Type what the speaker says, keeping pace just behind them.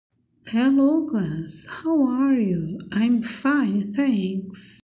Hello class, how are you? I'm fine,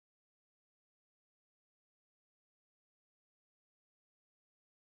 thanks.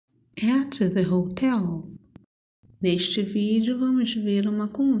 At the hotel. Neste vídeo vamos ver uma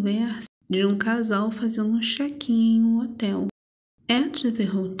conversa de um casal fazendo um check-in em um hotel. At the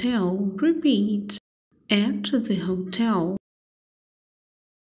hotel, repeat. At the hotel.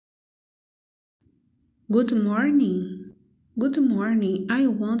 Good morning. Good morning, I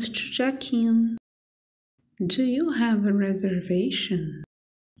want to check in. Do you have a reservation?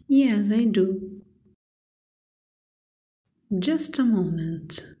 Yes, I do. Just a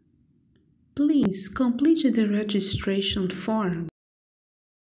moment. Please complete the registration form.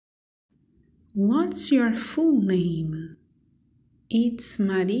 What's your full name? It's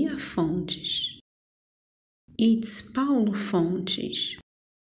Maria Fontes. It's Paulo Fontes.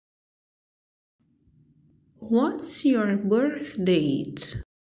 What's your birth date?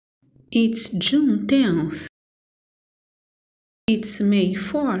 It's June 10th. It's May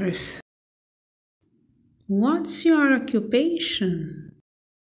 4th. What's your occupation?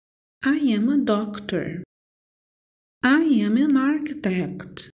 I am a doctor. I am an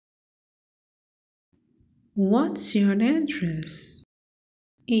architect. What's your address?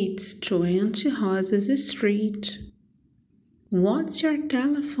 It's 20 Rosas Street. What's your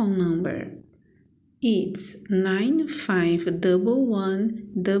telephone number? It's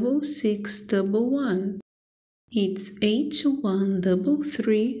 9511-6611. It's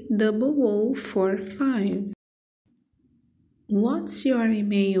 8133-0045. What's your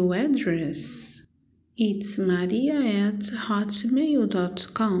email address? It's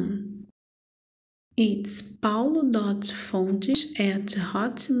maria@hotmail.com. It's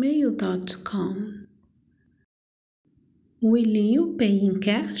paulo.fontes@hotmail.com. Will you pay in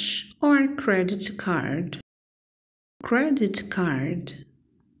cash or credit card? Credit card.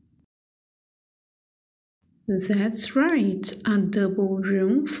 That's right, a double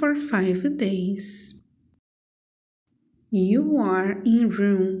room for 5 days. You are in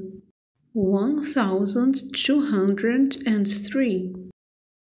room 1203.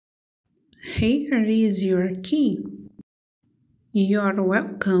 Here is your key. You're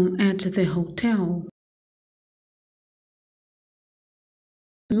welcome at the hotel.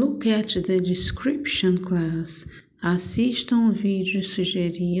 Look at the description, class. Assista um vídeo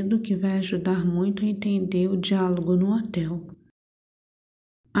sugerido que vai ajudar muito a entender o diálogo no hotel.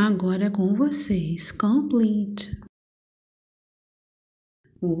 Agora é com vocês. Complete.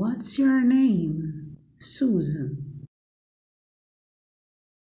 What's your name? Susan.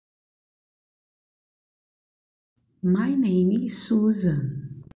 My name is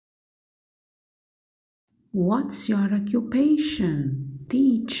Susan. What's your occupation?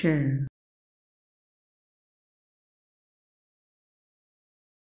 Teacher.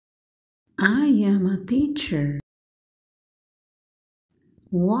 I am a teacher.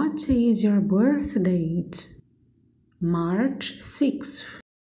 What is your birth date? March 6th.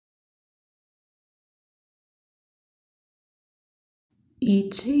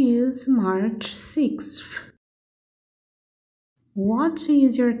 It is March 6th. What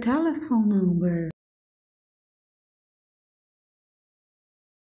is your telephone number?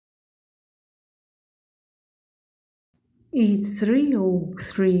 It's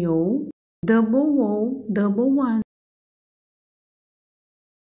 3030-0011.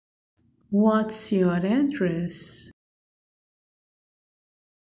 What's your address?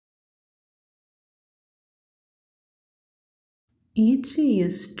 It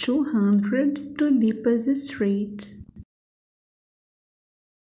is 200 Tulipas Street.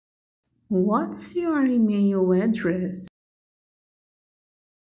 What's your email address?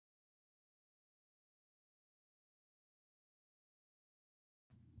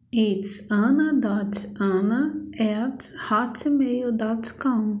 It's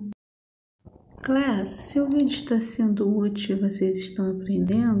anna.anna@hotmail.com. Class, se o vídeo está sendo útil e vocês estão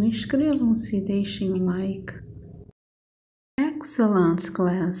aprendendo, inscrevam-se e deixem um like. Excellent,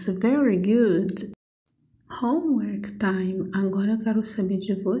 class. Very good. Homework time. Agora eu quero saber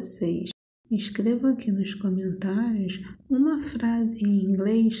de vocês. Escreva aqui nos comentários uma frase em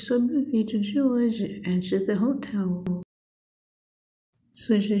inglês sobre o vídeo de hoje, at the hotel.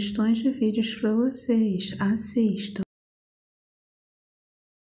 Sugestões de vídeos para vocês. Assistam.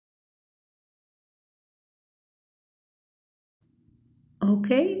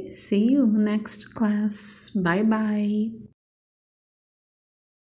 Okay, see you next class. Bye bye.